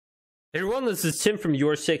Hey everyone, this is Tim from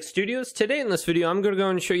YourSixStudios. Today in this video, I'm going to go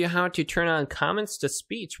and show you how to turn on comments to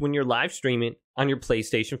speech when you're live streaming on your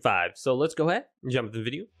PlayStation 5. So let's go ahead and jump into the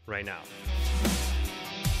video right now.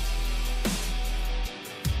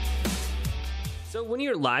 So when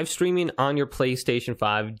you're live streaming on your PlayStation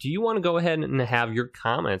 5, do you want to go ahead and have your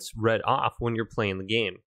comments read off when you're playing the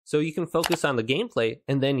game, so you can focus on the gameplay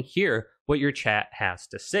and then hear what your chat has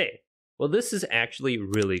to say? Well, this is actually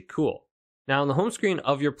really cool. Now on the home screen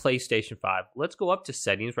of your PlayStation 5, let's go up to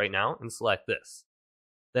settings right now and select this.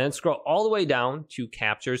 Then scroll all the way down to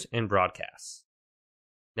captures and broadcasts.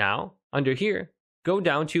 Now under here, go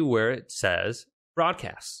down to where it says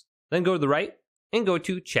broadcasts. Then go to the right and go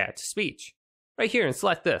to chat to speech. Right here and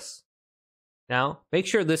select this. Now make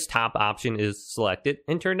sure this top option is selected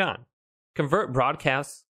and turned on. Convert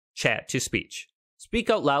broadcast chat to speech. Speak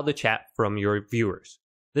out loud the chat from your viewers.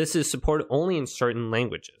 This is supported only in certain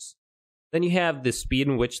languages. Then you have the speed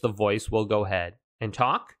in which the voice will go ahead and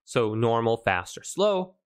talk, so normal, fast, or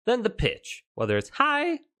slow. Then the pitch, whether it's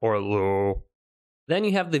high or low. Then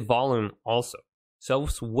you have the volume also. So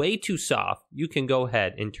if it's way too soft, you can go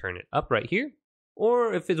ahead and turn it up right here.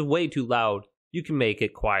 Or if it's way too loud, you can make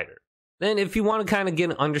it quieter. Then if you want to kind of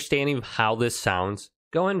get an understanding of how this sounds,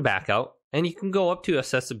 go and back out, and you can go up to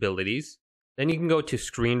accessibilities. Then you can go to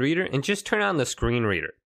screen reader and just turn on the screen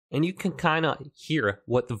reader. And you can kind of hear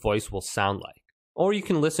what the voice will sound like. Or you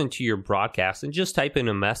can listen to your broadcast and just type in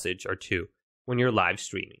a message or two when you're live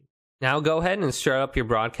streaming. Now go ahead and start up your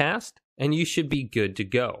broadcast and you should be good to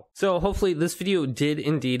go. So hopefully this video did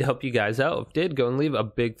indeed help you guys out. If it did, go and leave a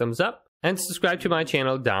big thumbs up and subscribe to my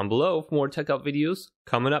channel down below for more tech out videos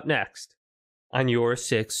coming up next on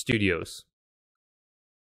YourSixStudios.